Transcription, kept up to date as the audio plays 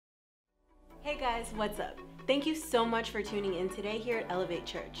Hey guys, what's up? Thank you so much for tuning in today here at Elevate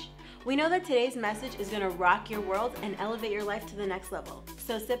Church. We know that today's message is going to rock your world and elevate your life to the next level.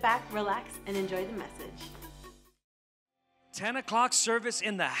 So sit back, relax, and enjoy the message. 10 o'clock service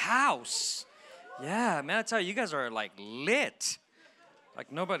in the house. Yeah, man, I tell you, you guys are like lit. Like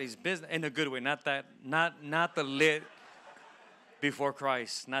nobody's business, in a good way. Not the lit before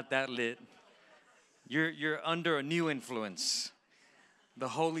Christ. Not that lit. You're under a new influence. The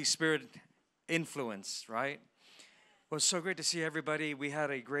Holy Spirit influence, right? Well, it's so great to see everybody. We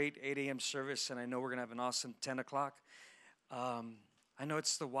had a great 8 a.m. service, and I know we're going to have an awesome 10 o'clock. I know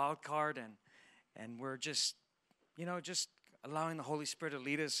it's the wild card, and we're just allowing the Holy Spirit to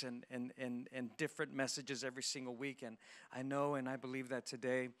lead us in different messages every single week. And I know and I believe that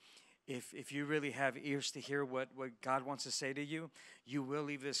today, if you really have ears to hear what God wants to say to you, you will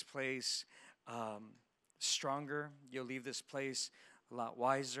leave this place stronger. You'll leave this place a lot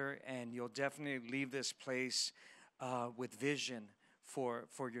wiser, and you'll definitely leave this place with vision for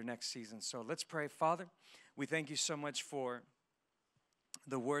your next season. So let's pray. Father, we thank you so much for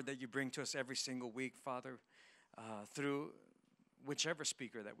the word that you bring to us every single week, Father, through whichever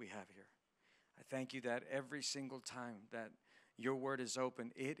speaker that we have here. I thank you that every single time that your word is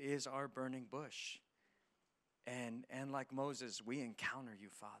open, it is our burning bush. And like Moses, we encounter you,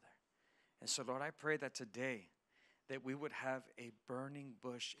 Father. And so, Lord, I pray that today that we would have a burning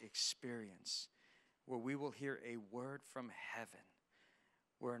bush experience where we will hear a word from heaven,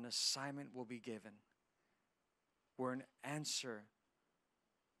 where an assignment will be given, where an answer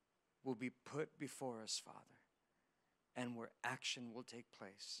will be put before us, Father, and where action will take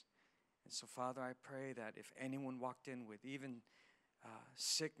place. And so, Father, I pray that if anyone walked in with even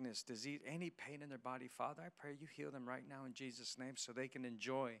sickness, disease, any pain in their body, Father, I pray you heal them right now in Jesus' name so they can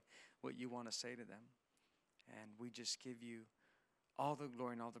enjoy what you want to say to them. And we just give you all the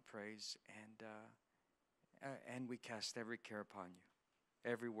glory and all the praise, and we cast every care upon you,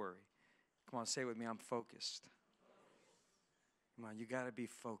 every worry. Come on, say it with me, I'm focused. Come on, you got to be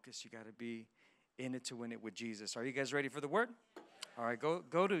focused. You got to be in it to win it with Jesus. Are you guys ready for the word? All right,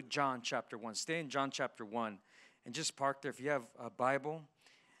 go to John chapter 1. Stay in John chapter 1 and just park there. If you have a Bible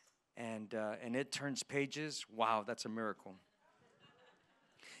and it turns pages, wow, that's a miracle.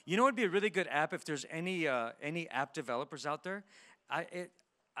 You know what would be a really good app if there's any app developers out there?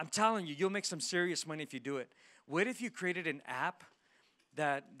 I'm telling you, you'll make some serious money if you do it. What if you created an app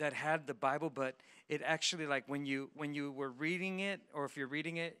that had the Bible, but it actually, like when you were reading it, or if you're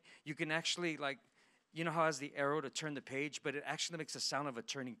reading it, you can actually, like, you know how it has the arrow to turn the page, but it actually makes the sound of a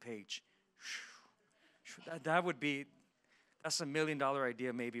turning page. That's a $1 million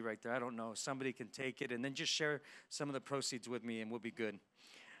idea maybe right there. I don't know. Somebody can take it and then just share some of the proceeds with me and we'll be good.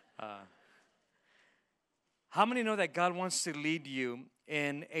 How many know that God wants to lead you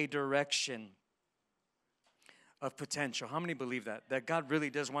in a direction of potential? How many believe that? That God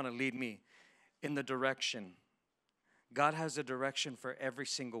really does want to lead me in the direction. God has a direction for every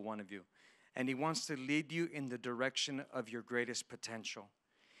single one of you. And he wants to lead you in the direction of your greatest potential.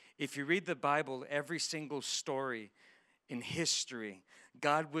 If you read the Bible, every single story in history,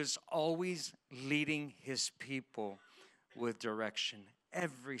 God was always leading his people with direction.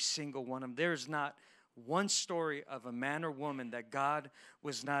 Every single one of them. There's not one story of a man or woman that God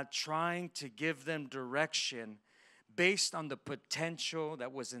was not trying to give them direction based on the potential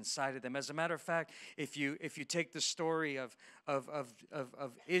that was inside of them. As a matter of fact, if you take the story of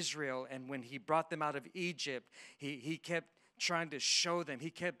Israel, and when he brought them out of Egypt, he kept trying to show them.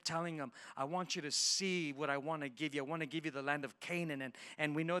 He kept telling them, I want you to see what I want to give you. I want to give you the land of Canaan.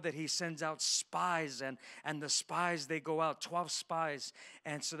 And we know that he sends out spies, and the spies, they go out, 12 spies.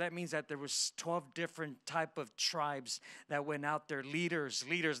 And so that means that there was 12 different type of tribes that went out there. Leaders.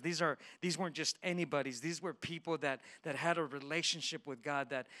 These weren't just anybody's. These were people that had a relationship with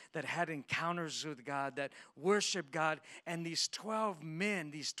God, that had encounters with God, that worshiped God. And these 12 men,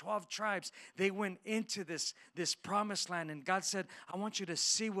 these 12 tribes, they went into this promised land, and God said, I want you to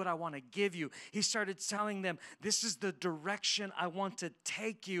see what I want to give you. He started telling them, this is the direction I want to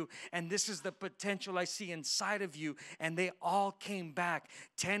take you, and this is the potential I see inside of you. And they all came back.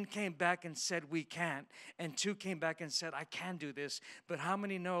 10 came back and said, we can't. And 2 came back and said, I can do this. But how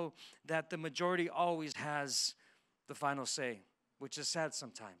many know that the majority always has the final say, which is sad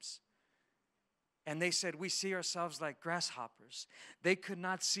sometimes? And they said, we see ourselves like grasshoppers. They could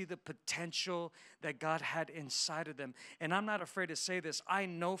not see the potential that God had inside of them. And I'm not afraid to say this. I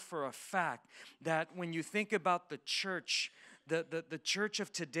know for a fact that when you think about the church, the church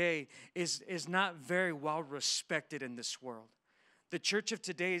of today is not very well respected in this world. The church of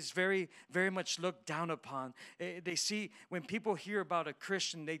today is very, very much looked down upon. They see, when people hear about a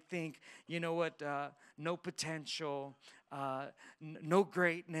Christian, they think, you know what, no potential, no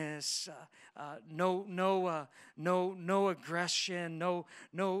greatness, no aggression,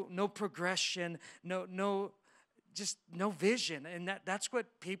 no progression, just no vision. And that's what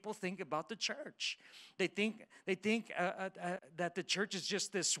people think about the church. They think that the church is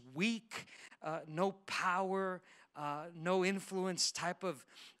just this weak, no power, no influence type of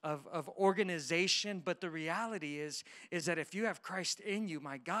organization. But the reality is that if you have Christ in you,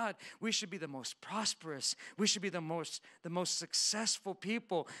 my God, we should be the most prosperous. We should be the most successful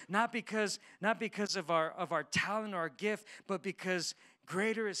people, not because of our talent or our gift, but because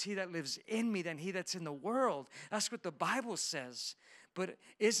greater is he that lives in me than he that's in the world. That's what the Bible says. But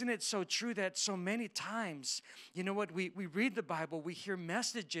isn't it so true that so many times, you know what, we read the Bible, we hear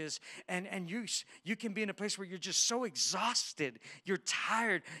messages, and you can be in a place where you're just so exhausted, you're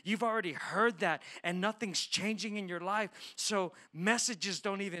tired, you've already heard that, and nothing's changing in your life, so messages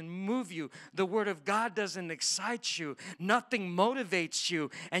don't even move you. The Word of God doesn't excite you. Nothing motivates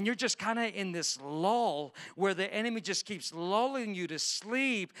you, and you're just kind of in this lull where the enemy just keeps lulling you to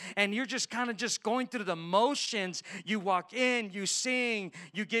sleep, and you're just kind of just going through the motions. You walk in, you sing,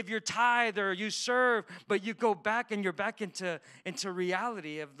 you give your tithe or you serve, but you go back and you're back into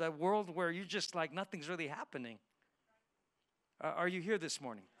reality of the world where you're just like nothing's really happening. Are you here this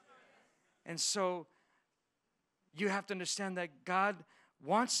morning? And so you have to understand that God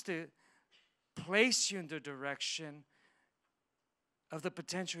wants to place you in the direction of the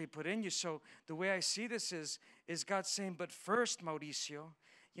potential he put in you. So the way I see this is God saying, but first, Mauricio,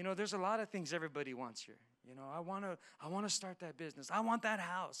 you know, there's a lot of things everybody wants here. You know, I want to start that business. I want that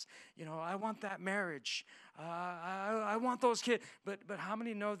house. You know, I want that marriage. I want those kids. But how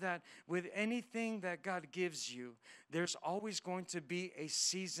many know that with anything that God gives you, there's always going to be a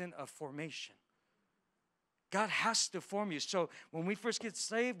season of formation. God has to form you. So when we first get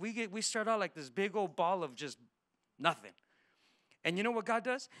saved, we start out like this big old ball of just nothing. And you know what God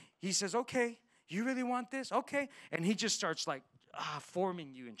does? He says, okay, you really want this? Okay. And he just starts like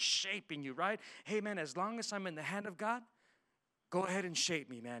forming you and shaping you, right? Hey, man, as long as I'm in the hand of God, go ahead and shape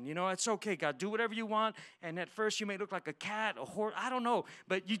me, man. You know, it's okay, God. Do whatever you want. And at first you may look like a cat, a horse, I don't know.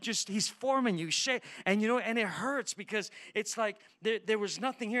 But he's forming you, and you know, and it hurts because it's like there was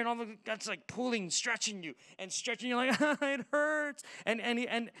nothing here, and all God's like pulling, stretching you, and stretching you like, it hurts.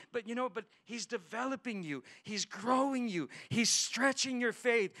 But you know, but he's developing you. He's growing you. He's stretching your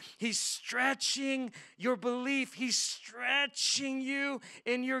faith. He's stretching your belief. He's stretching you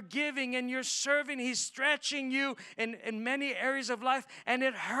in your giving and your serving. He's stretching you in many areas of life, and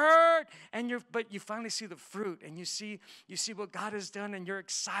it hurt, but you finally see the fruit, and you see what God has done, and you're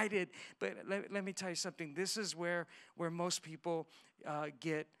excited. But let me tell you something. This is where most people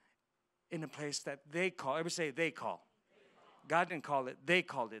get in a place that they call. Everybody say they call. God didn't call it. They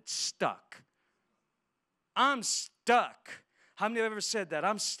called it stuck. I'm stuck. How many have ever said that?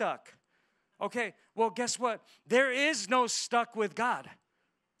 I'm stuck. Okay. Well, guess what? There is no stuck with God.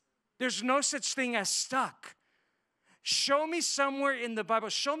 There's no such thing as stuck. Show me somewhere in the Bible.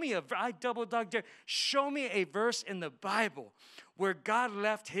 I double dog dare. Show me a verse in the Bible where God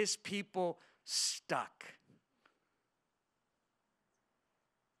left his people stuck.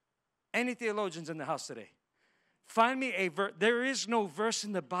 Any theologians in the house today? Find me a verse. There is no verse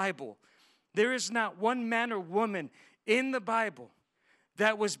in the Bible. There is not one man or woman in the Bible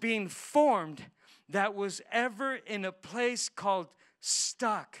that was being formed that was ever in a place called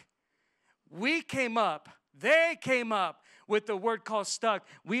stuck. They came up with the word called stuck.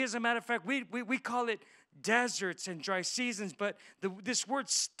 We, as a matter of fact, we call it deserts and dry seasons, but this word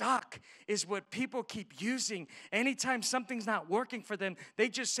stuck is what people keep using. Anytime something's not working for them, they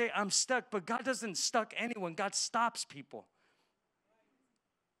just say, I'm stuck. But God doesn't stuck anyone. God stops people.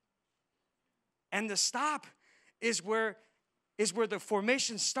 And the stop is where the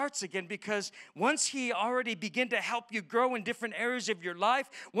formation starts again, because once he already began to help you grow in different areas of your life,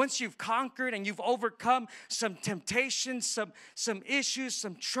 once you've conquered and you've overcome some temptations, some issues,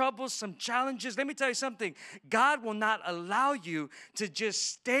 some troubles, some challenges, let me tell you something. God will not allow you to just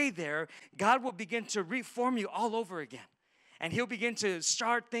stay there. God will begin to reform you all over again. And he'll begin to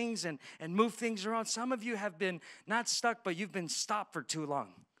start things and move things around. Some of you have been not stuck, but you've been stopped for too long.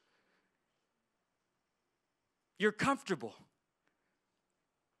 You're comfortable.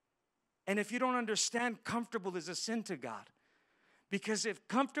 And if you don't understand, comfortable is a sin to God. Because if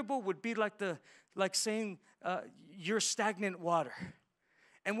comfortable would be like saying you're stagnant water.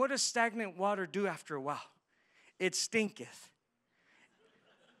 And what does stagnant water do after a while? It stinketh.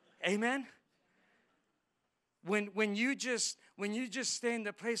 Amen? When you just when you just stay in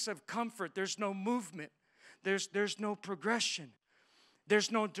the place of comfort, there's no movement. There's no progression.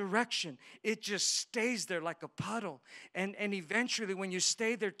 There's no direction. It just stays there like a puddle. And eventually, when you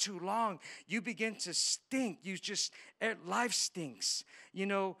stay there too long, you begin to stink. Life stinks.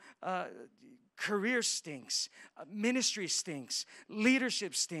 Career stinks. Ministry stinks.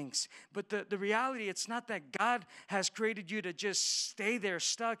 Leadership stinks. But the reality, it's not that God has created you to just stay there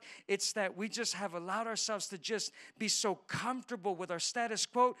stuck. It's that we just have allowed ourselves to just be so comfortable with our status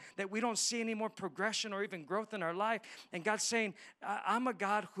quo that we don't see any more progression or even growth in our life. And God's saying, I'm a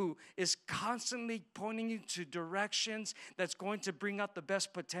God who is constantly pointing you to directions that's going to bring out the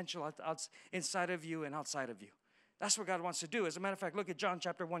best potential out inside of you and outside of you. That's what God wants to do. As a matter of fact, look at John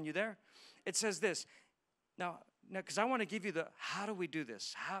chapter 1. You there? It says this. Now, because I want to give you how do we do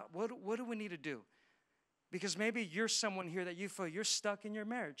this? What do we need to do? Because maybe you're someone here that you feel you're stuck in your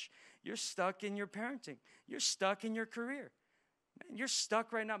marriage. You're stuck in your parenting. You're stuck in your career. Man, you're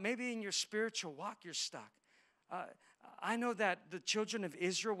stuck right now. Maybe in your spiritual walk, you're stuck. I know that the children of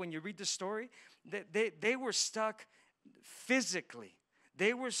Israel, when you read the story, they were stuck physically.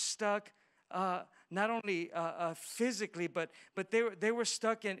 They were stuck not only physically, but they were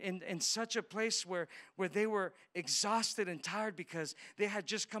stuck in such a place where they were exhausted and tired because they had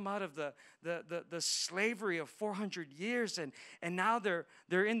just come out of the slavery of 400 years, and now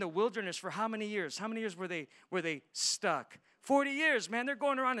they're in the wilderness for how many years? How many years were they stuck? 40 years, man. They're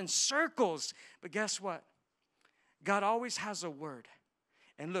going around in circles. But guess what? God always has a word.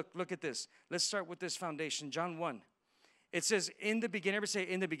 And look at this. Let's start with this foundation. John 1. It says, in the beginning. Everybody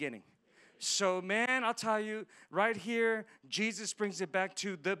say, in the beginning. So, man, I'll tell you, right here, Jesus brings it back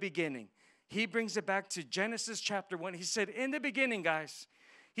to the beginning. He brings it back to Genesis chapter 1. He said, in the beginning, guys,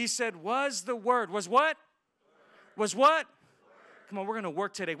 he said, was the Word. Was what? Was what? Come on, we're going to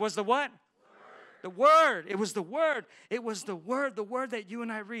work today. Was the what? The Word. It was the Word. It was the Word that you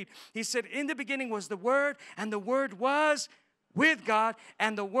and I read. He said, in the beginning was the Word, and the Word was with God,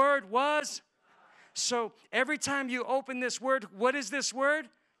 and the Word was. So every time you open this Word, what is this Word?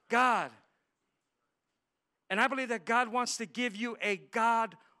 God. And I believe that God wants to give you a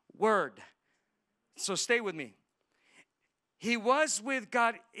God word. So stay with me. He was with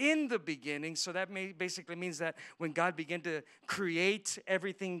God in the beginning. So that basically means that when God began to create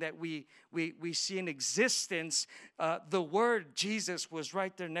everything that we see in existence, the word Jesus was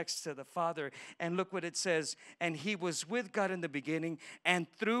right there next to the Father. And look what it says. And he was with God in the beginning.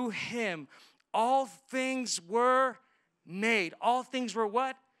 And through him, all things were made. All things were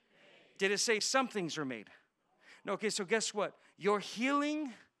what? Did it say some things were made? No, okay, so guess what? Your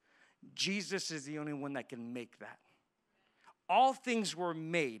healing, Jesus is the only one that can make that. All things were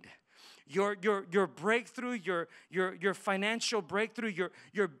made. Your breakthrough, your financial breakthrough,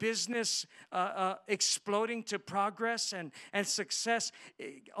 your business exploding to progress and success,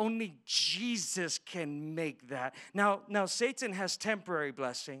 only Jesus can make that. Now Satan has temporary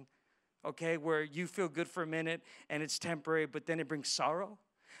blessing, okay, where you feel good for a minute and it's temporary, but then it brings sorrow.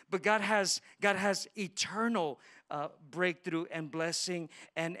 But God has eternal breakthrough and blessing,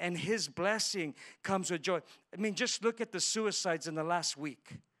 and his blessing comes with joy. I mean, just look at the suicides in the last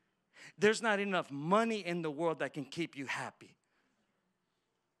week. There's not enough money in the world that can keep you happy.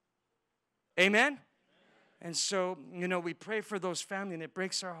 Amen? And so, we pray for those families, and it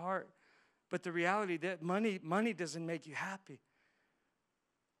breaks our heart. But the reality that money doesn't make you happy.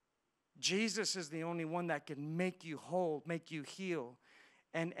 Jesus is the only one that can make you whole, make you heal.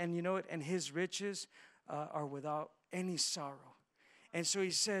 And you know what? And his riches are without any sorrow. And so he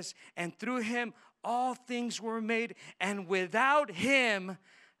says, and through him all things were made, and without him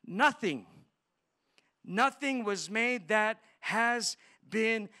nothing was made that has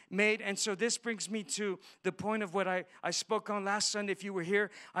been made. And so this brings me to the point of what I spoke on last Sunday. If you were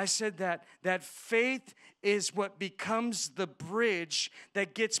here, I said that faith is what becomes the bridge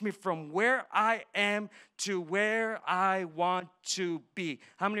that gets me from where I am to where I want to be.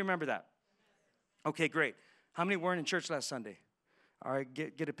 How many remember that? Okay, great. How many weren't in church last Sunday? All right,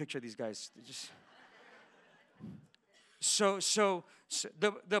 get a picture of these guys. So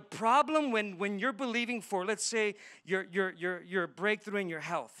the problem when you're believing for, let's say, your breakthrough in your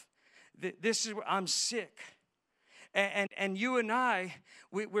health. This is where I'm sick. And you and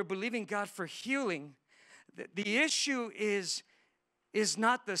we're believing God for healing. The issue is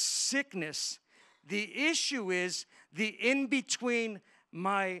not the sickness. The issue is the in-between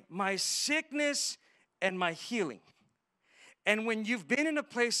my sickness and my healing. And when you've been in a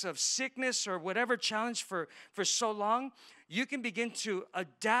place of sickness or whatever challenge for so long, you can begin to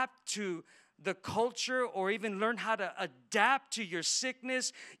adapt to the culture or even learn how to adapt to your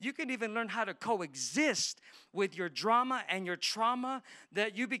sickness. You can even learn how to coexist with your drama and your trauma,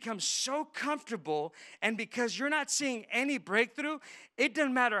 that you become so comfortable. And because you're not seeing any breakthrough, it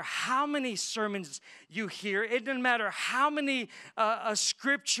doesn't matter how many sermons you hear. It doesn't matter how many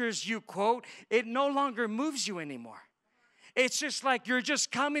scriptures you quote. It no longer moves you anymore. It's just like you're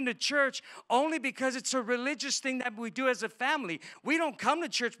just coming to church only because it's a religious thing that we do as a family. We don't come to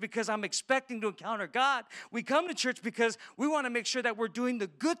church because I'm expecting to encounter God. We come to church because we want to make sure that we're doing the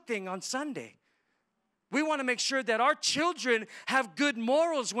good thing on Sunday. We want to make sure that our children have good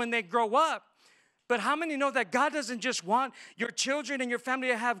morals when they grow up. But how many know that God doesn't just want your children and your family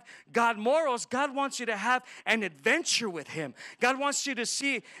to have God morals? God wants you to have an adventure with Him. God wants you to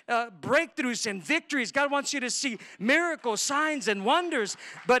see breakthroughs and victories. God wants you to see miracles, signs, and wonders.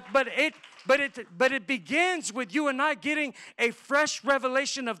 But it begins with you and I getting a fresh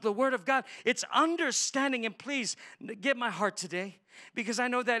revelation of the Word of God. It's understanding, and please get my heart today. Because I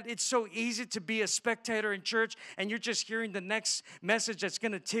know that it's so easy to be a spectator in church and you're just hearing the next message that's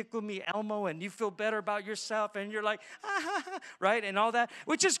going to tickle me, Elmo, and you feel better about yourself and you're like, right, and all that,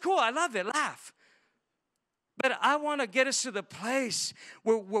 which is cool. I love it. Laugh. But I want to get us to the place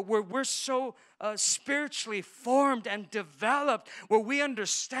where we're so spiritually formed and developed, where we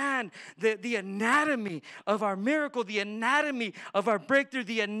understand the anatomy of our miracle, the anatomy of our breakthrough,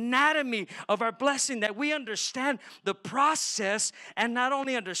 the anatomy of our blessing, that we understand the process and not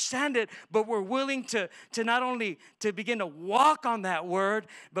only understand it, but we're willing to not only to begin to walk on that word,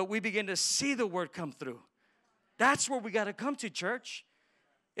 but we begin to see the word come through. That's where we got to come to, church.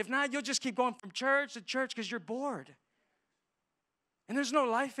 If not, you'll just keep going from church to church because you're bored. And there's no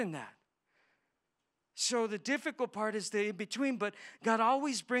life in that. So the difficult part is the in-between, but God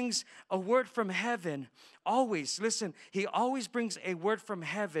always brings a word from heaven. Always. Listen, He always brings a word from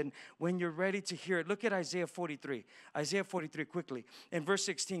heaven when you're ready to hear it. Look at Isaiah 43. Isaiah 43, quickly. In verse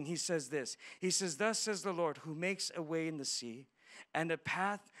 16, He says this. He says, "Thus says the Lord, who makes a way in the sea and a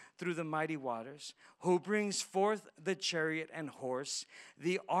path through the mighty waters, who brings forth the chariot and horse,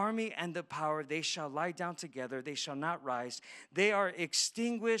 the army and the power. They shall lie down together. They shall not rise. They are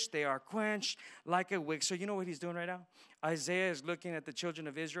extinguished. They are quenched like a wick." So you know what he's doing right now? Isaiah is looking at the children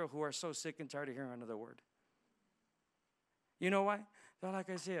of Israel who are so sick and tired of hearing another word. You know why? They're like,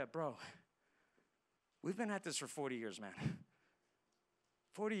 Isaiah, bro, we've been at this for 40 years, man.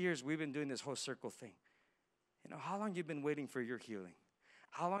 40 years we've been doing this whole circle thing. You know, how long have you been waiting for your healing?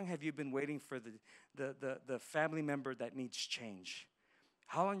 How long have you been waiting for the family member that needs change?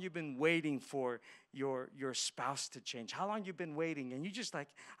 How long have you been waiting for your spouse to change? How long have you been waiting? And you just like,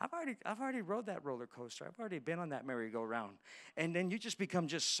 I've already rode that roller coaster. I've already been on that merry-go-round. And then you just become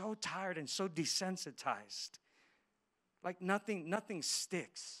just so tired and so desensitized. Like nothing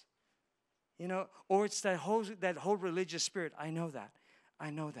sticks. You know, or it's that whole religious spirit. I know that.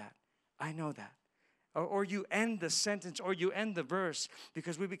 Or you end the sentence or you end the verse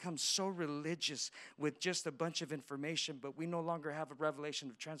because we become so religious with just a bunch of information, but we no longer have a revelation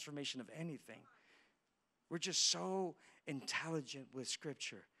of transformation of anything. We're just so intelligent with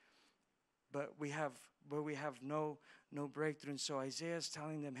Scripture, but we have no breakthrough. And so Isaiah is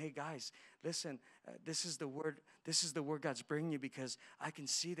telling them, hey guys, listen, this is the word God's bringing you, because I can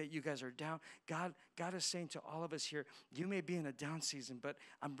see that you guys are down. God is saying to all of us here, you may be in a down season, but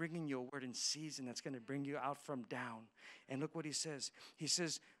I'm bringing you a word in season that's going to bring you out from down. And look what he says. He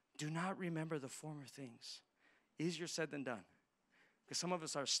says, do not remember the former things. Easier said than done. Because some of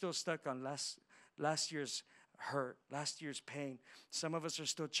us are still stuck on last year's hurt, last year's pain. Some of us are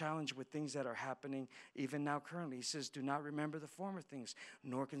still challenged with things that are happening even now currently. He says, do not remember the former things,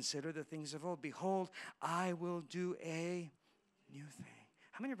 nor consider the things of old. Behold, I will do a new thing.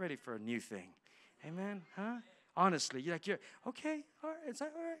 How many are ready for a new thing? Amen? Huh? Honestly, you're okay, all right, it's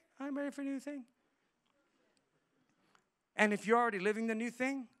like, all right, I'm ready for a new thing. And if you're already living the new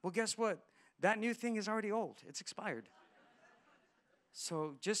thing, well, guess what? That new thing is already old. It's expired.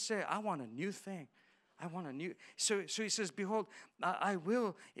 So just say, I want a new thing. I want a new. So he says, behold, I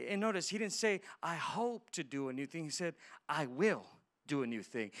will. And notice, he didn't say, I hope to do a new thing. He said, I will do a new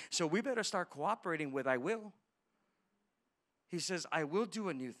thing. So we better start cooperating with I will. He says, I will do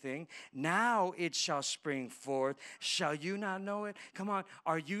a new thing. Now it shall spring forth. Shall you not know it? Come on.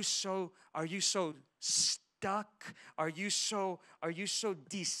 Are you so stuck? Are you so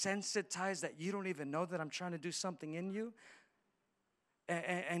desensitized that you don't even know that I'm trying to do something in you?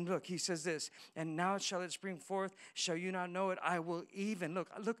 And look, he says this, and now shall it spring forth, shall you not know it? I will even, look,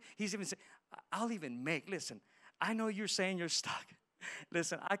 he's even saying, I'll even make, listen, I know you're saying you're stuck.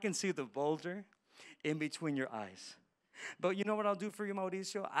 Listen, I can see the boulder in between your eyes. But you know what I'll do for you,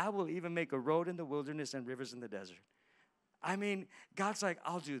 Mauricio? I will even make a road in the wilderness and rivers in the desert. I mean, God's like,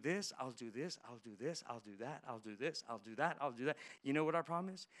 I'll do this, I'll do this, I'll do this, I'll do that, I'll do this, I'll do that, I'll do that. You know what our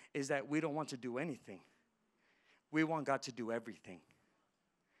problem is that we don't want to do anything. We want God to do everything.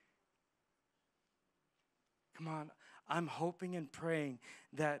 Come on, I'm hoping and praying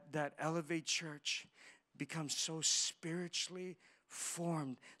that Elevate Church becomes so spiritually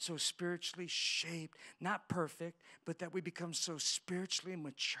formed, so spiritually shaped, not perfect, but that we become so spiritually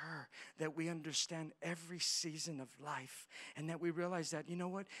mature that we understand every season of life, and that we realize that, you know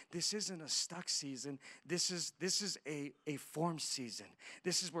what, this isn't a stuck season. This is a formed season.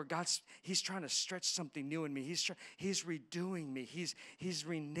 This is where He's trying to stretch something new in me. He's redoing me. He's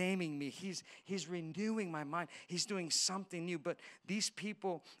renaming me. He's renewing my mind. He's doing something new. But these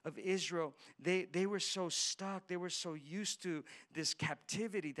people of Israel, they were so stuck. They were so used to this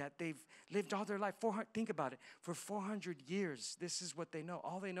captivity that they've lived all their life. Think about it. For 400 years, this is what they know.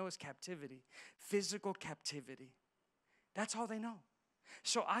 All they know is captivity, physical captivity. That's all they know.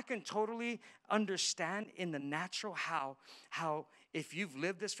 So I can totally understand in the natural how if you've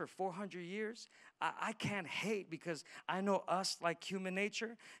lived this for 400 years, I can't hate, because I know us, like human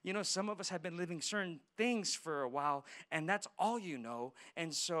nature. You know, some of us have been living certain things for a while, and that's all you know.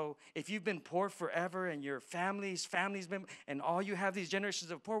 And so if you've been poor forever and your family's been, and all you have these generations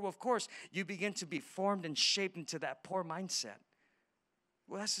of poor, well, of course, you begin to be formed and shaped into that poor mindset.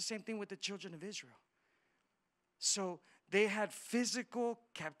 Well, that's the same thing with the children of Israel. So they had physical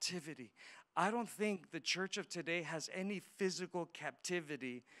captivity. I don't think the church of today has any physical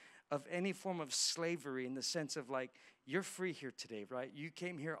captivity of any form of slavery, in the sense of like, you're free here today, right? You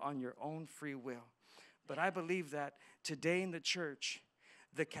came here on your own free will. But I believe that today in the church,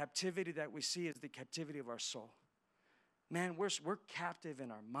 the captivity that we see is the captivity of our soul. Man, we're captive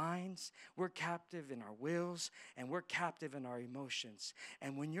in our minds, we're captive in our wills, and we're captive in our emotions.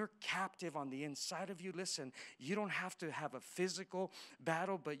 And when you're captive on the inside of you, listen, you don't have to have a physical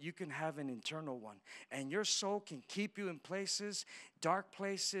battle, but you can have an internal one. And your soul can keep you in places, dark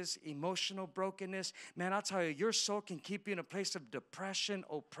places, emotional brokenness. Man, I'll tell you, your soul can keep you in a place of depression,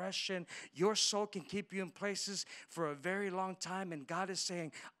 oppression. Your soul can keep you in places for a very long time. And God is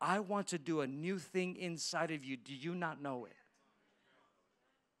saying, I want to do a new thing inside of you. Do you not know it?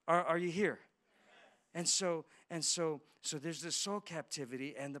 Are you here? And so there's this soul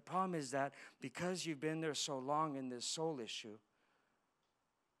captivity, and the problem is that because you've been there so long in this soul issue,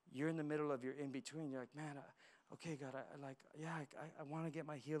 you're in the middle of your in-between. You're like, man, okay, God, I want to get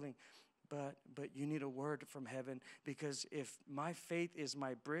my healing, but you need a word from heaven, because if my faith is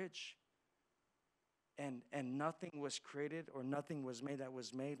my bridge, and nothing was created or nothing was made that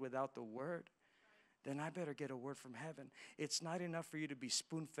was made without the word, then I better get a word from heaven. It's not enough for you to be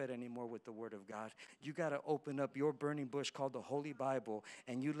spoon-fed anymore with the word of God. You got to open up your burning bush called the Holy Bible,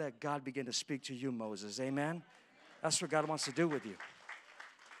 and you let God begin to speak to you, Moses. Amen? That's what God wants to do with you.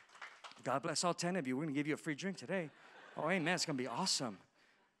 God bless all 10 of you. We're going to give you a free drink today. Oh, amen. It's going to be awesome.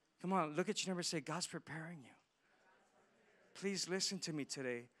 Come on, look at your neighbor and say, God's preparing you. Please listen to me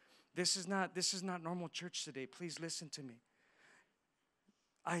today. This is not normal church today. Please listen to me.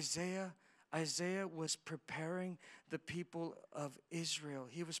 Isaiah was preparing the people of Israel.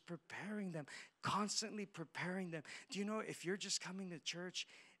 He was preparing them, constantly preparing them. Do you know, if you're just coming to church,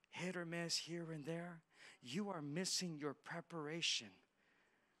 hit or miss here and there, you are missing your preparation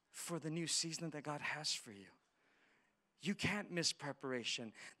for the new season that God has for you. You can't miss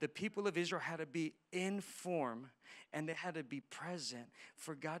preparation. The people of Israel had to be in form, and they had to be present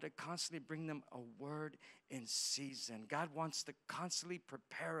for God to constantly bring them a word in season. God wants to constantly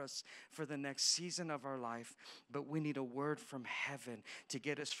prepare us for the next season of our life, but we need a word from heaven to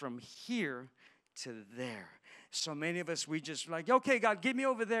get us from here to there. So many of us, we just like, okay, God, get me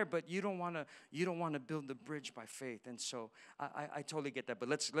over there, but you don't want to build the bridge by faith. And so I totally get that, but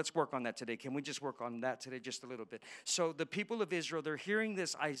let's work on that today. Can we just work on that today just a little bit? So the people of Israel, they're hearing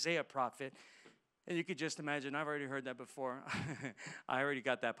this Isaiah prophet, and you could just imagine, I've already heard that before. I already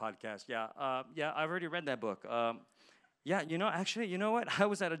got that podcast. Yeah, I've already read that book. Yeah, actually, you know what? I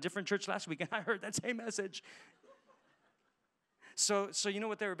was at a different church last week, and I heard that same message. So you know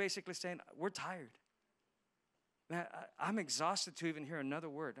what they were basically saying? We're tired. Man, I'm exhausted to even hear another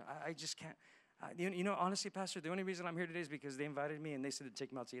word. I just can't. Honestly, Pastor, the only reason I'm here today is because they invited me and they said to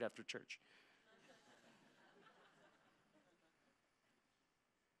take me out to eat after church.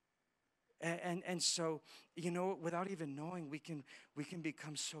 And so, without even knowing, we can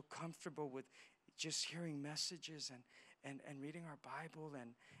become so comfortable with just hearing messages and reading our Bible,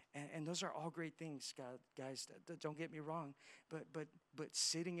 and those are all great things, guys. Don't get me wrong, but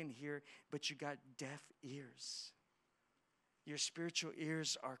sitting in here, but you got deaf ears. Your spiritual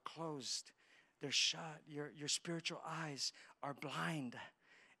ears are closed. They're shut. Your spiritual eyes are blind.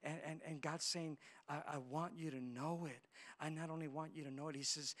 And God's saying, I want you to know it. I not only want you to know it, he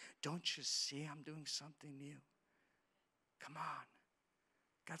says, don't you see I'm doing something new? Come on.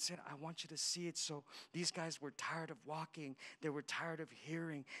 God said, I want you to see it. So these guys were tired of walking. They were tired of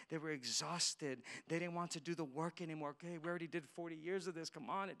hearing. They were exhausted. They didn't want to do the work anymore. Okay, we already did 40 years of this. Come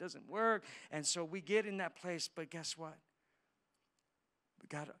on, it doesn't work. And so we get in that place, but guess what?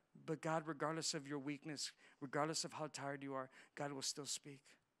 God, regardless of your weakness, regardless of how tired you are, God will still speak.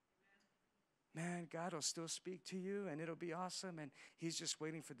 Man, God will still speak to you, and it'll be awesome. And he's just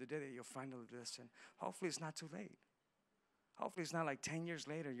waiting for the day that you'll finally listen. Hopefully it's not too late. Hopefully it's not like 10 years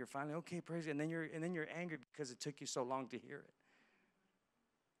later, you're finally, okay, praise it. And then you're angry because it took you so long to hear it.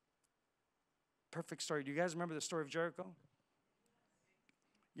 Perfect story. Do you guys remember the story of Jericho?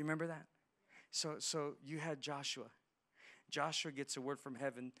 You remember that? So you had Joshua. Joshua gets a word from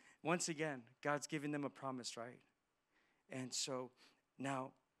heaven. Once again, God's giving them a promise, right? And so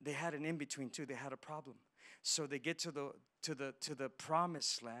now they had an in-between too. They had a problem. So they get to the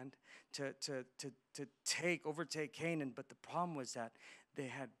promised land to overtake Canaan. But the problem was that they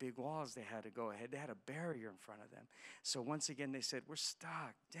had big walls they had to go ahead. They had a barrier in front of them. So once again, they said, we're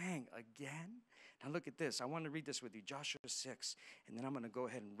stuck. Dang, again? Now look at this. I want to read this with you. Joshua 6. And then I'm going to go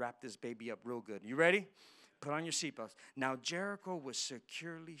ahead and wrap this baby up real good. You ready? Put on your seatbelts. Now Jericho was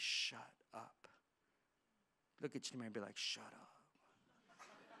securely shut up. Look at you and be like, shut up.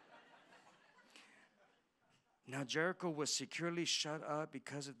 Now Jericho was securely shut up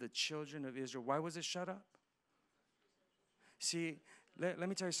because of the children of Israel. Why was it shut up? See, let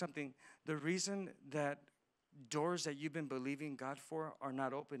me tell you something. The reason that doors that you've been believing God for are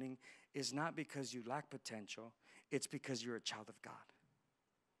not opening is not because you lack potential. It's because you're a child of God.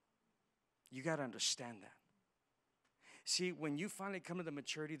 You got to understand that. See, when you finally come to the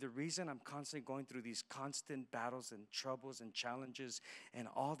maturity, the reason I'm constantly going through these constant battles and troubles and challenges and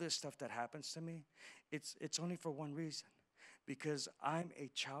all this stuff that happens to me, it's only for one reason. Because I'm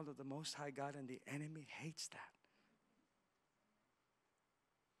a child of the Most High God, and the enemy hates that.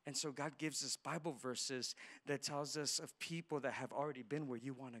 And so God gives us Bible verses that tells us of people that have already been where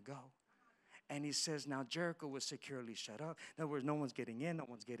you want to go. And he says, now Jericho was securely shut up. In other words, no one's getting in, no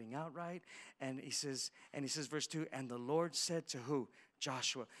one's getting out, right? And he says, verse 2, and the Lord said to who?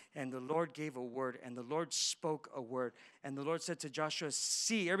 Joshua. And the Lord gave a word, and the Lord spoke a word. And the Lord said to Joshua,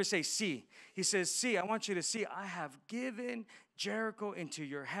 see. Everybody say, see. He says, see, I want you to see, I have given Jericho into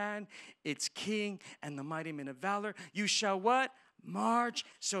your hand, its king and the mighty men of valor. You shall what? March.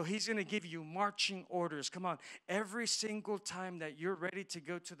 So he's going to give you marching orders. Come on. Every single time that you're ready to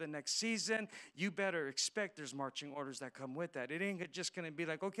go to the next season, you better expect there's marching orders that come with that. It ain't just going to be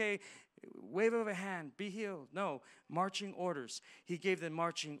like, okay, wave of a hand, be healed. No, marching orders. He gave them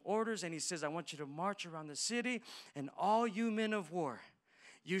marching orders, and he says, I want you to march around the city, and all you men of war,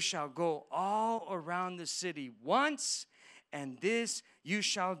 you shall go all around the city once, and this you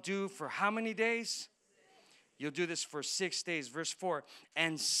shall do for how many days? You'll do this for 6 days. Verse 4,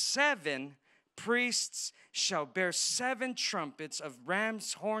 and 7 priests shall bear 7 trumpets of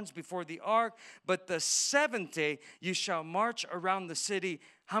ram's horns before the ark. But the 7th day you shall march around the city.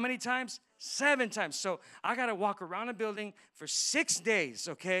 How many times? 7 times. So I got to walk around a building for 6 days,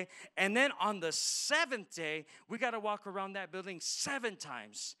 okay? And then on the 7th day, we got to walk around that building 7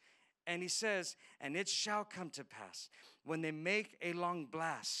 times. And he says, and it shall come to pass when they make a long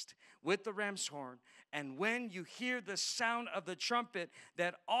blast with the ram's horn, and when you hear the sound of the trumpet,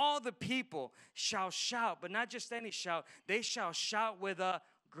 that all the people shall shout, but not just any shout, they shall shout with a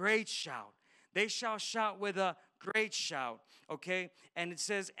great shout. They shall shout with a great shout, okay? And it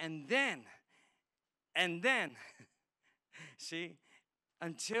says, and then, see,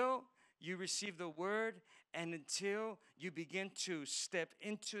 until you receive the word and until you begin to step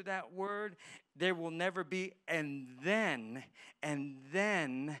into that word, there will never be, and then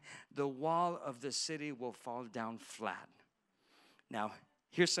the wall of the city will fall down flat. Now,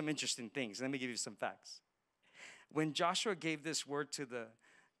 here's some interesting things. Let me give you some facts. When Joshua gave this word to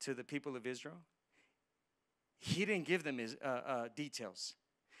the people of Israel, he didn't give them his details.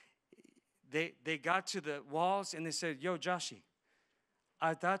 They got to the walls and they said, yo, Joshi,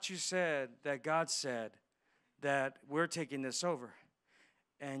 I thought you said that God said that we're taking this over.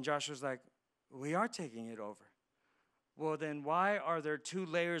 And Joshua's like, we are taking it over. Well, then why are there 2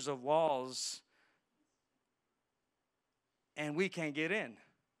 layers of walls and we can't get in?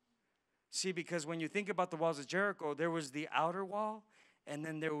 See, because when you think about the walls of Jericho, there was the outer wall and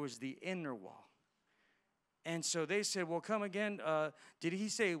then there was the inner wall. And so they said, well, come again. Did he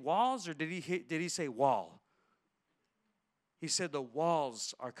say walls or did he say wall? He said the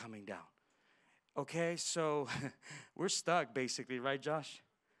walls are coming down. Okay, so we're stuck basically, right, Josh?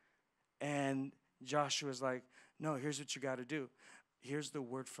 And Joshua's like, no, here's what you got to do. Here's the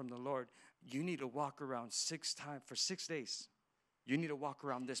word from the Lord. You need to walk around 6 times for 6 days. You need to walk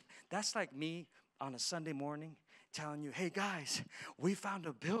around this. That's like me on a Sunday morning telling you, hey, guys, we found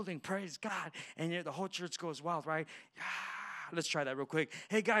a building, praise God. And the whole church goes wild, right? Let's try that real quick.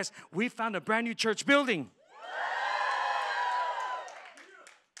 Hey, guys, we found a brand new church building.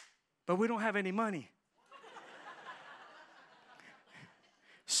 But we don't have any money.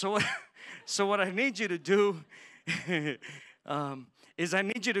 So what I need you to do is I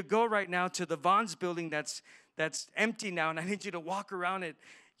need you to go right now to the Vaughn's building that's empty now, and I need you to walk around it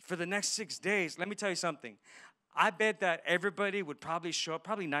for the next 6 days. Let me tell you something. I bet that everybody would probably show up,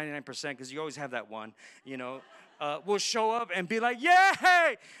 probably 99%, because you always have that one, will show up and be like,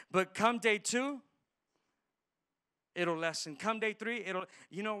 yay! But come day 2, it'll lessen. Come day 3,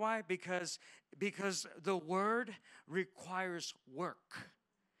 you know why? Because the word requires work.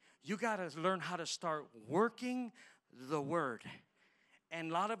 You got to learn how to start working the word. And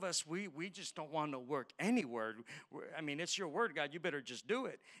a lot of us, we just don't want to work any word. I mean, it's your word, God. You better just do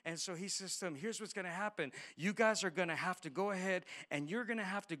it. And so he says to them, here's what's going to happen. You guys are going to have to go ahead, and you're going to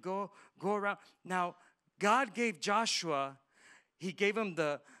have to go around. Now, God gave Joshua, he gave him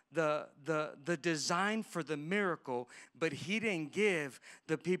the design for the miracle, but he didn't give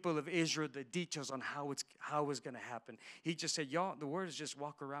the people of Israel the details on how it was going to happen. He just said, y'all, the word is just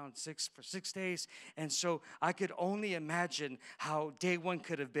walk around for 6 days. And so I could only imagine how day 1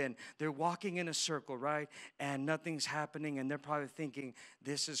 could have been. They're walking in a circle, right? And nothing's happening, and they're probably thinking,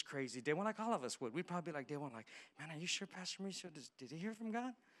 this is crazy. Day 1, like all of us would. We'd probably be like day 1, like, man, are you sure Pastor Mauricio, did he hear from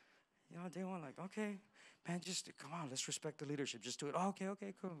God? Day 1, like, okay. Man, just come on, let's respect the leadership. Just do it. Oh,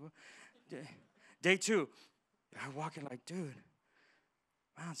 okay, cool. Day 2, I'm walking like, dude,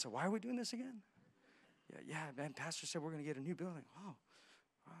 man, so why are we doing this again? Yeah, man, pastor said we're going to get a new building. Oh,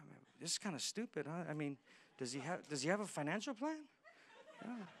 man, this is kind of stupid, huh? I mean, does he have a financial plan?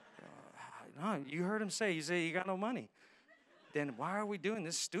 No, you heard him say, you say you got no money. Then why are we doing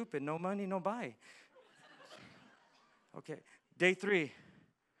this stupid? No money, no buy. Okay, day 3.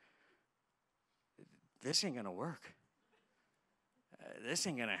 This ain't going to work. This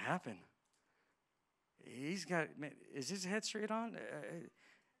ain't going to happen. He's got, man, is his head straight on?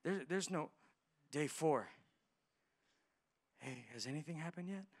 There's no, day 4. Hey, has anything happened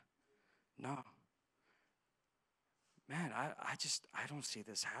yet? No. Man, I don't see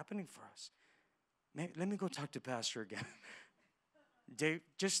this happening for us. Let me go talk to Pastor again.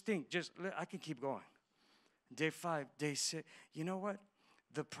 I can keep going. Day 5, day 6. You know what?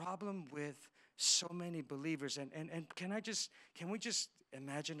 The problem with so many believers, and can we just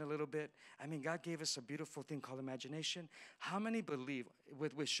imagine a little bit? I mean, God gave us a beautiful thing called imagination. How many believe,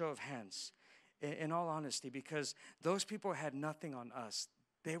 with show of hands, in all honesty, because those people had nothing on us.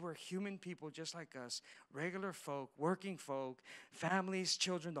 They were human people just like us, regular folk, working folk, families,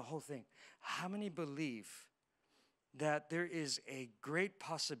 children, the whole thing. How many believe that there is a great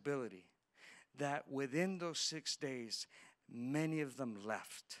possibility that within those 6 days, many of them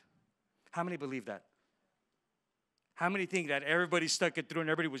left? How many believe that? How many think that everybody stuck it through and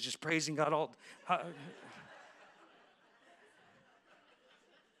everybody was just praising God all?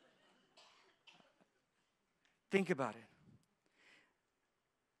 Think about it.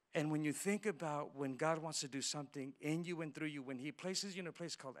 And when you think about when God wants to do something in you and through you, when he places you in a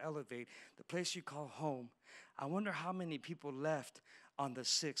place called Elevate, the place you call home, I wonder how many people left on the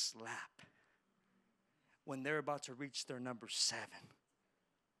 6th lap when they're about to reach their number 7.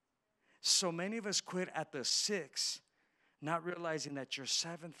 So many of us quit at the 6, not realizing that your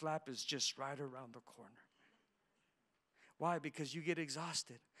 7th lap is just right around the corner. Why? Because you get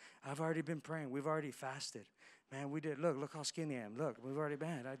exhausted. I've already been praying. We've already fasted. Man, we did. Look how skinny I am. Look, we've already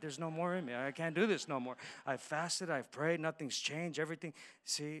been. There's no more in me. I can't do this no more. I've fasted. I've prayed. Nothing's changed. Everything.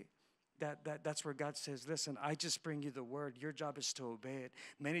 See, that's where God says, listen, I just bring you the word. Your job is to obey it.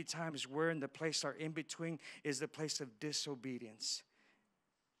 Many times we're in the place, our in-between is the place of disobedience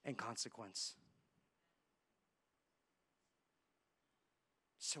and consequence.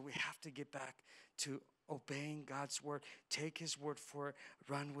 So we have to get back to obeying God's word, take his word for it,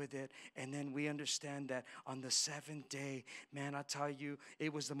 run with it, and then we understand that on the 7th day, man, I tell you,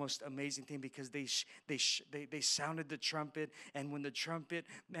 it was the most amazing thing because they sounded the trumpet, and when the trumpet,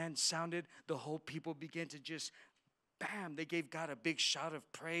 man, sounded, the whole people began to just, bam, they gave God a big shout of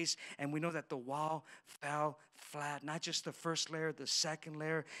praise, and we know that the wall fell flat, not just the first layer, the second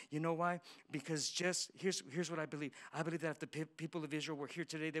layer. You know why? Because just, here's what I believe. I believe that if the people of Israel were here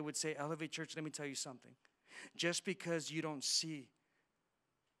today, they would say, Elevate Church, let me tell you something. Just because you don't see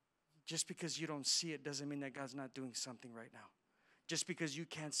it doesn't mean that God's not doing something right now. Just because you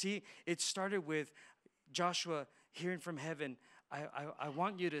can't see, it started with Joshua hearing from heaven, I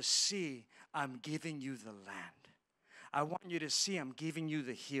want you to see I'm giving you the land. I want you to see I'm giving you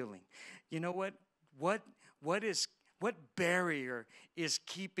the healing. You know what? What barrier is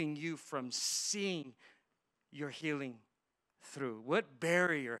keeping you from seeing your healing through? What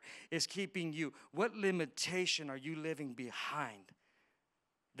barrier is keeping you? What limitation are you living behind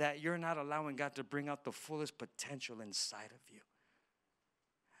that you're not allowing God to bring out the fullest potential inside of you?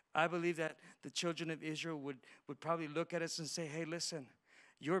 I believe that the children of Israel would probably look at us and say, hey, listen,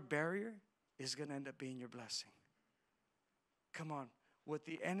 your barrier is going to end up being your blessing. Come on. What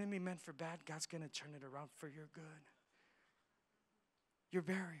the enemy meant for bad, God's going to turn it around for your good. Your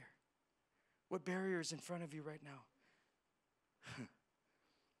barrier. What barrier is in front of you right now?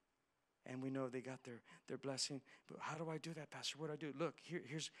 And we know they got their blessing. But how do I do that, Pastor? What do I do? Look,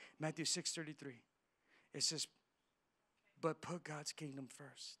 here's Matthew 6:33. It says, but put God's kingdom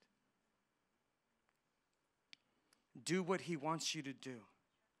first. Do what he wants you to do.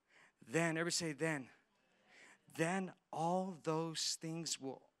 Then, everybody say then. Then all those things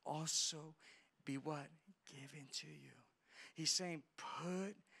will also be what? Given to you. He's saying,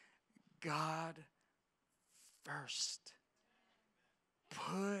 put God first.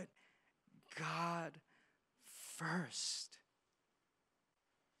 Put God first.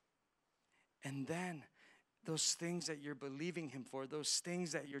 And then those things that you're believing him for, those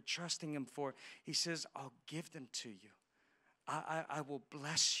things that you're trusting him for, he says, I'll give them to you. I will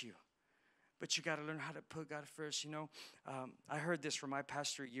bless you. But you got to learn how to put God first. You know, I heard this from my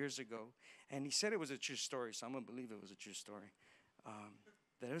pastor years ago, and he said it was a true story, so I'm going to believe it was a true story.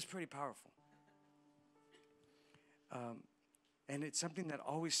 That it was pretty powerful. And it's something that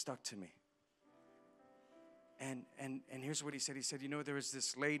always stuck to me. And here's what he said. He said, you know, there was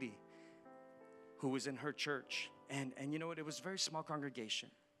this lady who was in her church. And you know what? It was a very small congregation.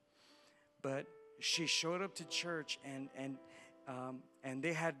 But she showed up to church, and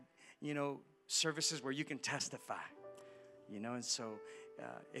they had, you know, services where you can testify. You know, and so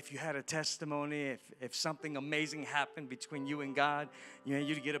if you had a testimony, if something amazing happened between you and God, you know,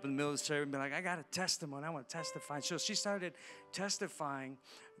 you'd get up in the middle of the service and be like, I got a testimony. I want to testify. So she started testifying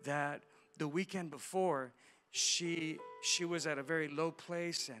that the weekend before, she was at a very low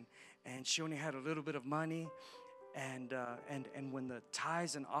place, and she only had a little bit of money. And when the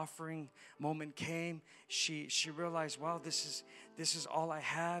tithes and offering moment came, she realized, wow, this is all I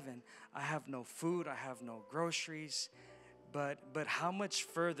have, and I have no food, I have no groceries. But how much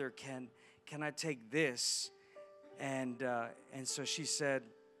further can I take this? And so she said,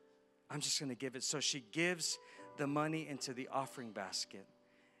 I'm just going to give it. So she gives the money into the offering basket,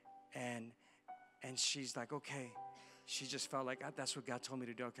 and she's like, okay. She just felt like, that's what God told me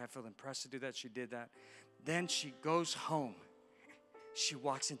to do. Okay, I feel impressed to do that. She did that. Then she goes home. She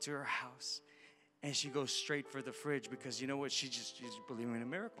walks into her house, and she goes straight for the fridge because you know what? She's believing in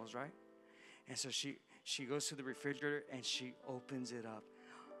miracles, right? And so she goes to the refrigerator, and she opens it up.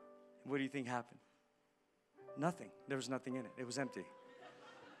 What do you think happened? Nothing. There was nothing in it. It was empty.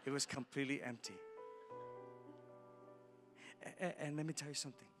 It was completely empty. And let me tell you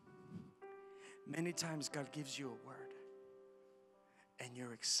something. Many times God gives you a word, and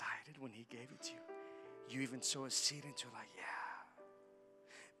you're excited when he gave it to you. You even sow a seed into it, like, yeah.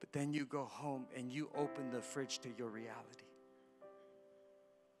 But then you go home and you open the fridge to your reality.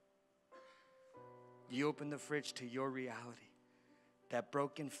 You open the fridge to your reality. That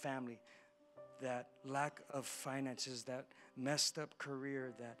broken family, that lack of finances, that messed up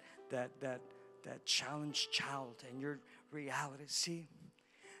career, that challenged child, and your reality. See,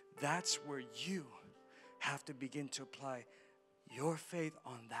 that's where you have to begin to apply your faith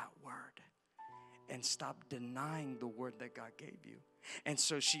on that word and stop denying the word that God gave you. And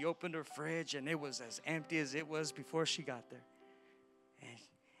so she opened her fridge, and it was as empty as it was before she got there. And,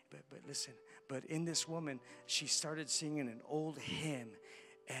 but listen, but in this woman, she started singing an old hymn,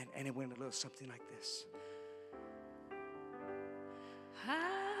 and it went a little something like this.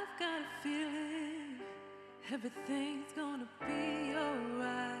 I've got a feeling everything's gonna be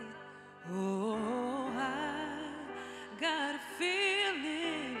alright. Oh, I got a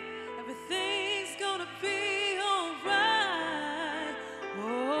feeling everything's gonna be alright.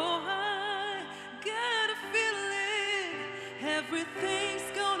 Oh, I got a feeling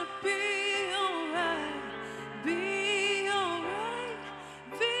everything's gonna be alright. Be alright,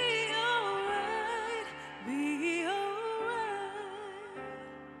 be alright, be alright.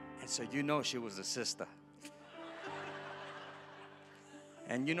 And so you know she was a sister.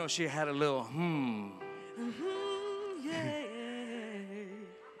 And you know she had a little Yeah.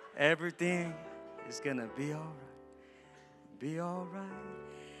 Everything is gonna be all right. Be all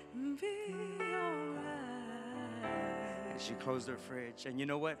right. Be alright. And she closed her fridge. And you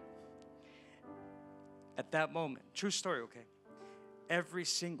know what? At that moment, true story, okay? Every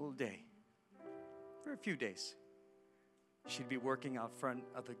single day, for a few days, she'd be working out front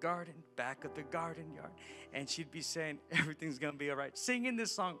of the garden, back of the garden yard, and she'd be saying, everything's gonna be all right. Singing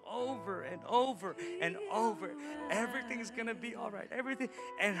this song over and over and over. Everything's gonna be all right. Everything.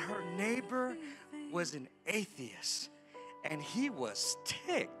 And her neighbor was an atheist, and he was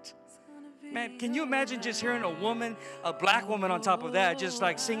ticked. Man, can you imagine just hearing a woman, a black woman on top of that, just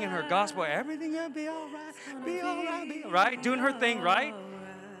like singing her gospel, everything gonna be all right, be all right, be all right, doing her thing, right?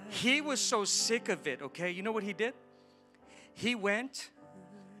 He was so sick of it, okay? You know what he did? He went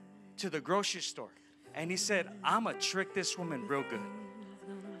to the grocery store and he said, I'm gonna trick this woman real good.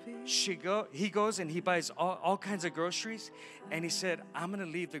 He goes and he buys all kinds of groceries, and he said, I'm gonna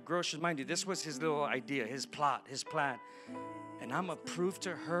leave the groceries. Mind you, this was his little idea, his plot, his plan. And I'm going to prove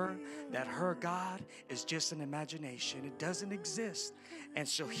to her that her God is just an imagination. It doesn't exist. And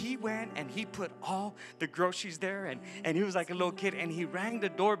so he went and he put all the groceries there, and he was like a little kid, and he rang the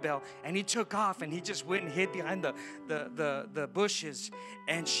doorbell and he took off and he just went and hid behind the bushes.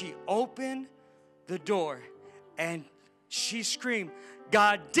 And she opened the door and she screamed,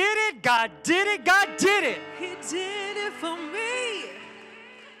 God did it, God did it, God did it. He did it for me.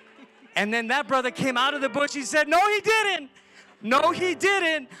 And then that brother came out of the bush. He said, no, he didn't. No, he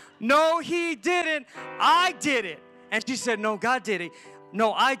didn't. No, he didn't. I did it. And she said, no, God did it.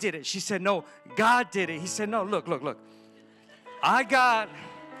 No, I did it. She said, no, God did it. He said, no, look. I got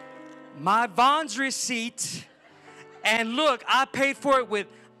my Vaughn's receipt, and look, I paid for it with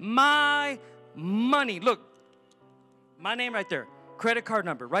my money. Look, my name right there. Credit card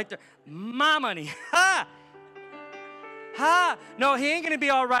number right there. My money. Ha! Ha! No, he ain't going to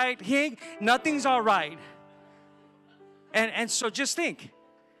be all right. Nothing's all right. And so just think.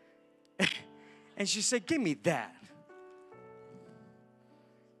 And she said, give me that.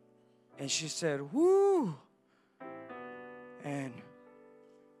 And she said, whoo. And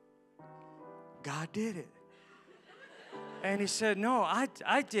God did it. And he said, no, I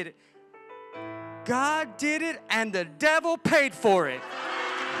did it. God did it, and the devil paid for it.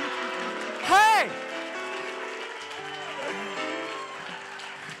 Hey!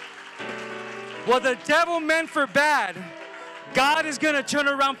 What the devil meant for bad, God is going to turn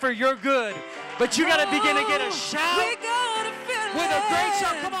around for your good. But you got to begin to get a shout with a great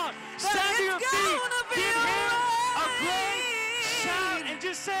shout. Come on, stand to your feet. Give him a great shout and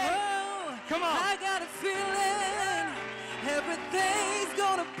just say, come on. I got a feeling everything's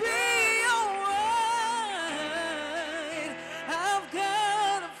going to be all right. I've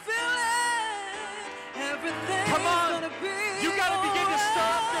got a feeling everything's going to be. You got to begin to stir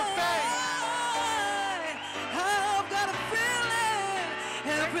up your faith.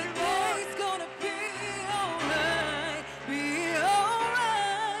 Everything's gonna be alright, be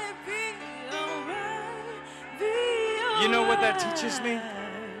alright, be alright, be alright. You know what that teaches me?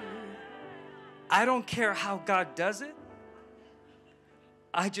 I don't care how God does it.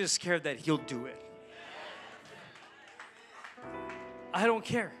 I just care that He'll do it. I don't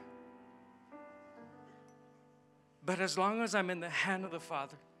care. But as long as I'm in the hand of the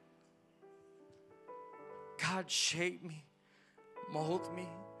Father, God shape me, mold me,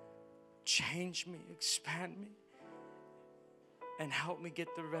 change me, expand me, and help me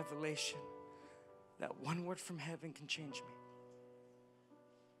get the revelation that one word from heaven can change me.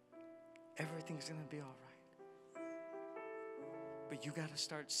 Everything's going to be all right. But you got to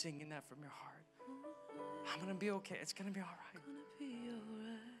start singing that from your heart. I'm going to be okay. It's going to be all right.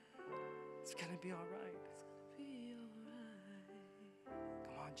 It's going to be all right.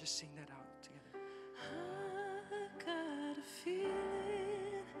 Come on, just sing that out together. I got a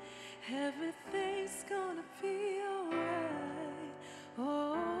feeling everything's gonna be alright.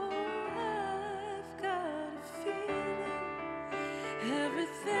 Oh, I've got a feeling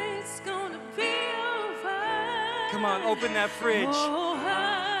everything's gonna be alright. Come on, open that fridge. Oh,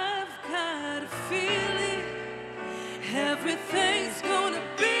 I've got a feeling everything's gonna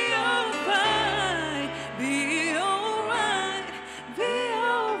be alright. Be alright. Be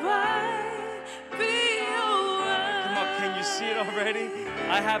alright. Be alright. Come on, can you see it already?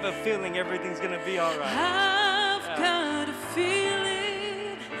 I have a feeling everything's going to be all right. I've got a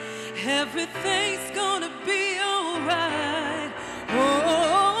feeling everything's gonna be alright.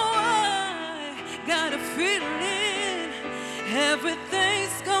 Oh, I got a feeling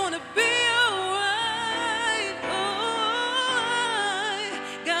everything's gonna be alright. Oh, I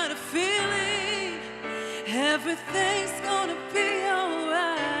got a feeling everything's gonna be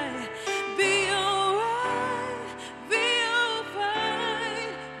alright. Be alright, be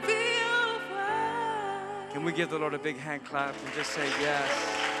alright, be alright. Can we give the Lord a big hand clap and just say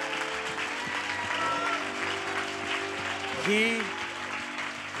yes? He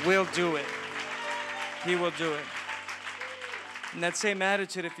will do it. He will do it. And that same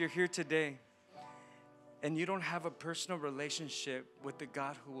attitude, if you're here today and you don't have a personal relationship with the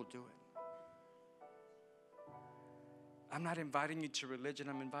God who will do it, I'm not inviting you to religion.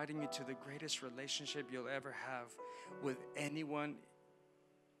 I'm inviting you to the greatest relationship you'll ever have with anyone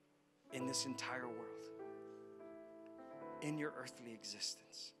in this entire world, in your earthly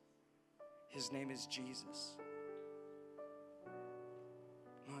existence. His name is Jesus.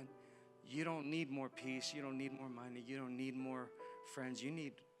 Come on. You don't need more peace. You don't need more money. You don't need more friends. You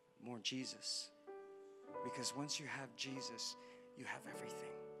need more Jesus. Because once you have Jesus, you have everything.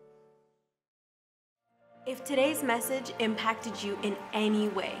 If today's message impacted you in any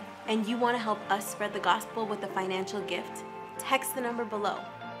way and you want to help us spread the gospel with a financial gift, text the number below.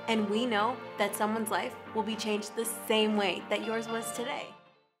 And we know that someone's life will be changed the same way that yours was today.